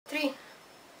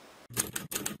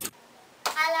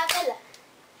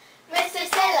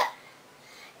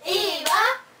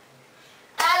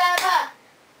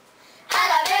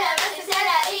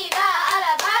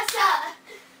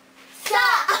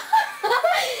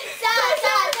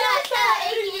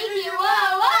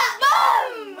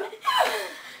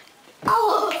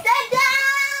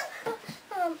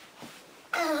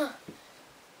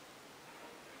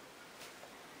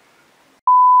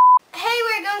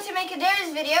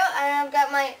and I've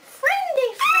got my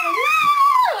friendly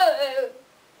friend.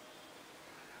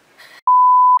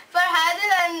 Farah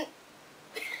and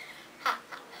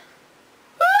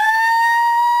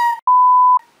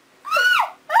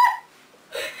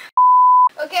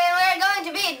okay, we're going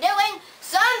to be doing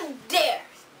some dares.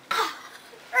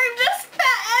 We're just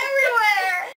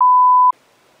everywhere.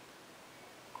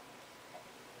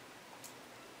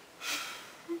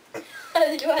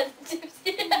 You want to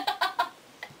see?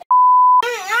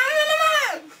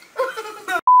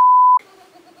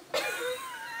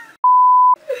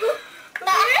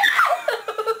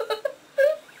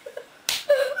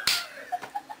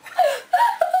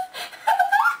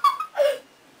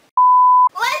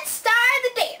 Let's start the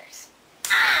dares.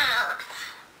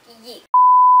 Yeah.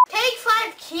 Take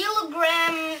 5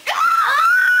 kilograms.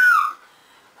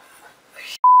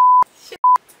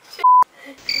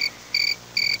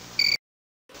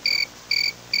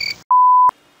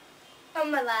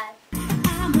 I'm alive.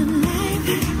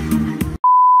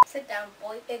 Sit down,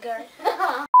 boy, girl.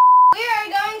 We are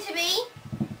going to be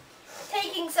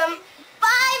taking some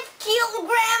 5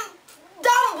 kilogram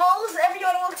dumbbells.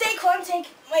 Everyone will take one. Take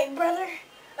my brother,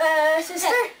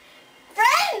 sister,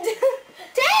 friend.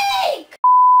 Take.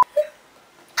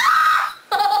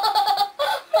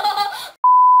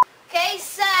 Okay,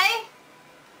 say.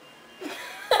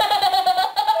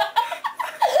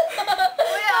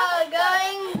 We are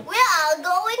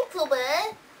going to be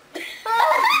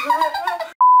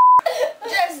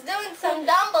just doing some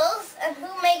dumbbells, and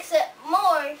who makes it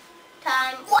more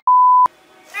time? 3,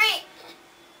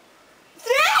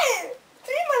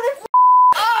 motherfucker.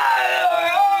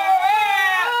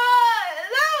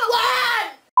 No.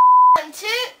 1, 2,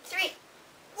 3.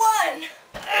 1,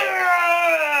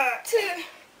 2,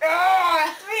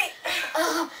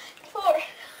 3, 4,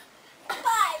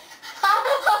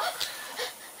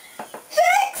 5,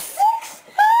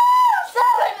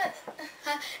 6, 7,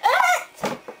 8,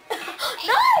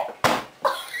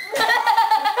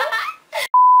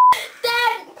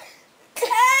 9,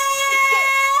 10,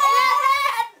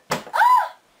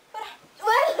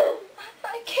 11. I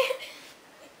can't.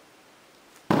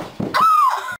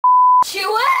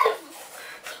 12.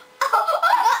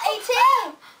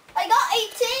 I got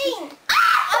 18.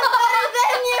 I'm better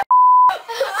than you.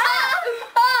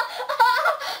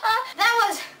 That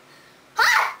was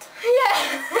hot.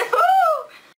 Yeah.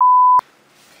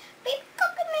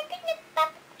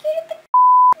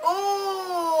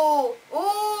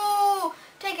 Ooh.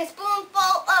 Take a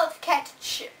spoonful of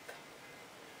ketchup.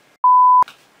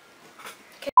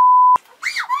 Okay,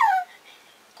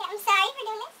 I'm sorry for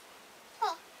doing this.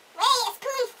 Hey, wait, a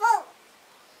spoonful.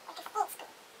 Like a full spoon.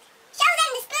 Show them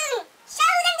the spoon.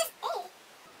 Show them the spoon.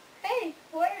 Hey,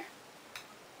 where?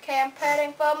 Okay, I'm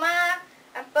putting for my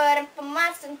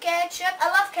some ketchup. I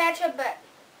love ketchup, but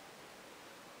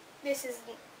this is.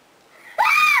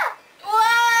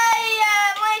 Why?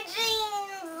 My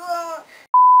jeans. Oh,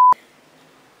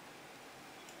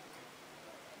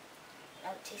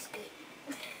 it tastes good.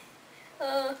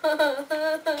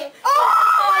 Okay.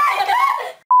 Oh my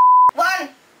God! 1,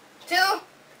 2,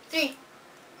 3.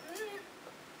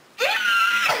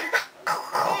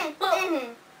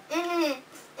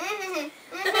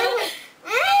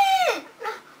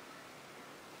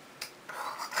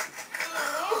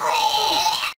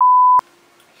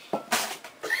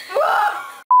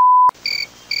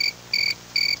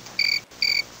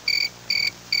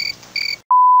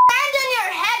 Stand on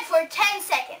your head for 10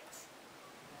 seconds.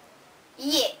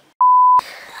 Yeah.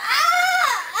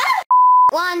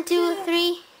 1, 2,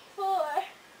 3, 4,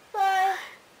 5,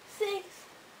 6,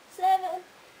 7,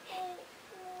 8, 9,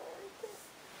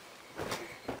 10.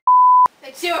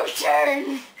 It's your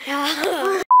turn. I'm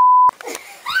sorry.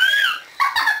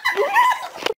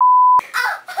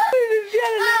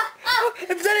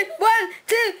 1,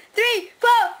 2, 3, 4,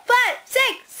 5, 6,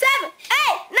 7, 8,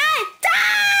 9, 10.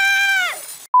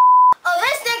 Oh,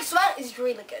 this next one is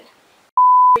really good.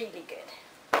 Really good.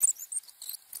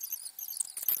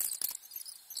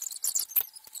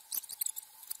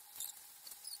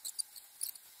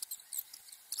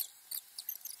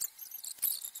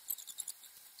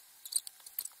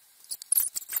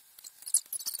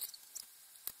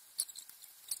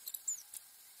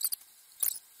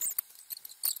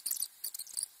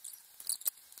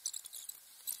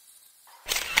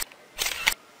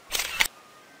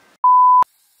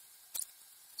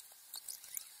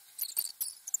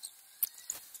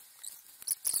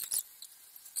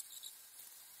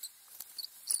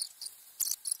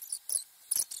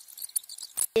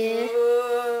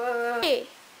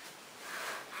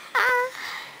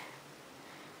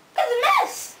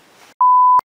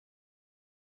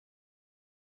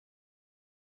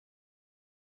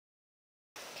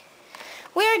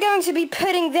 We are going to be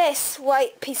putting this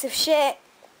white piece of shit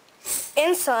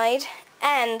inside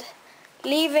and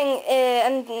leaving it,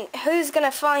 and who's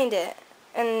gonna find it?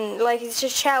 And like, it's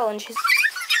just a challenge.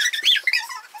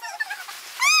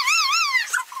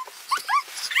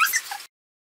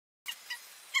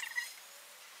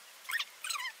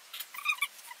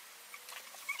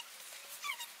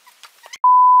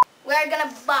 We're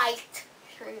gonna bite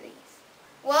through these.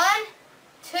 1,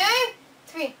 2,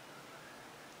 3.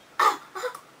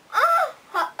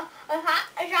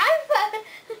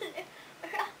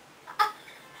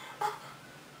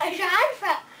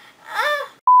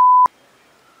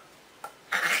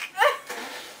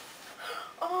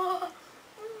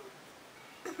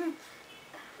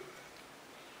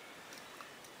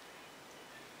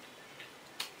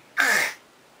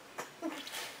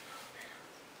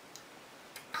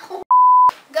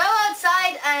 Go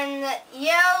outside and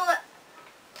yell,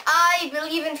 "I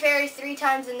believe in fairies" 3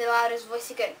 times in the loudest voice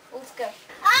you can. Let's go.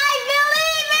 I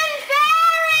believe in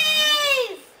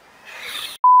fairies!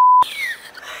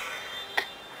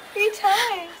 3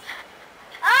 times.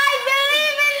 I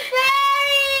believe in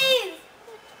fairies!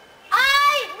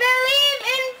 I believe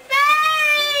in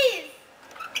fairies!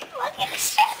 Look at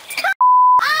shit.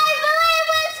 I believe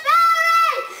in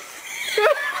fairies!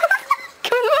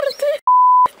 Come on,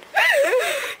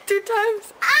 2 times.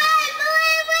 I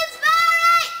believe it's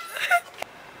fairies!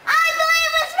 I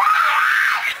believe it's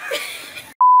fairies!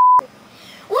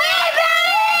 We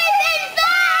believe in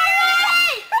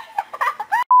fairies!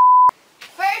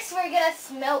 First, we're gonna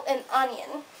smelt an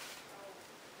onion.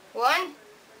 1,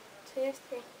 2,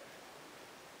 3.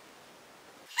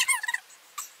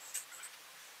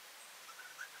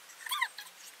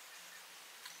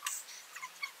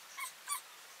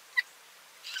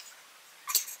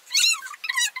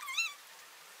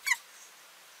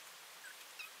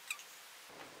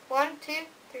 One, two,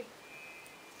 three.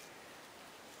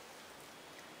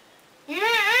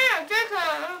 Yeah, take it.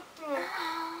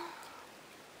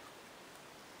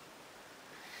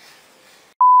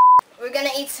 We're gonna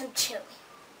eat some chili.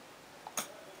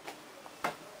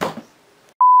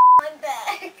 My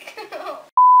back.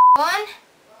 1,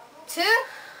 2,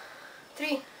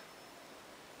 3.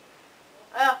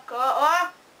 Go.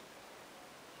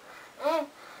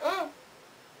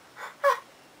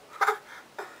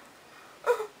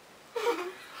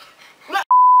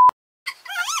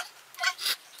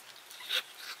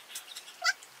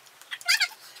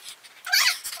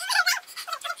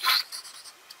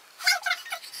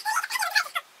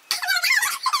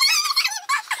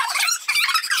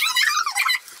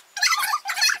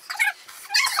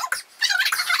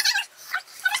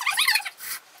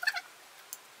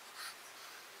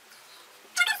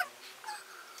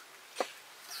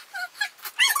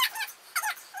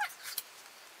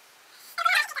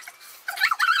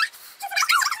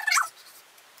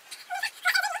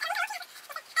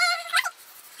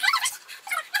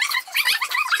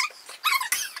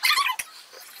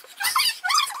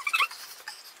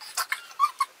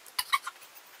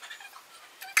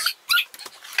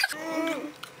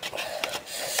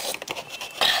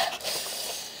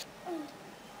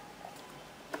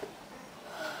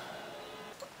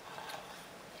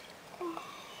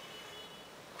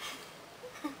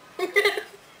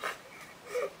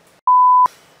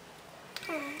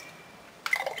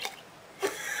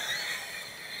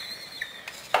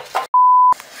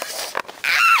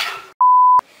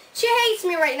 She hates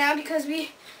me right now because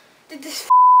we did this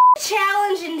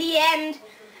challenge in the end,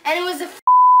 and it was a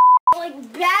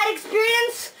like bad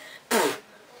experience.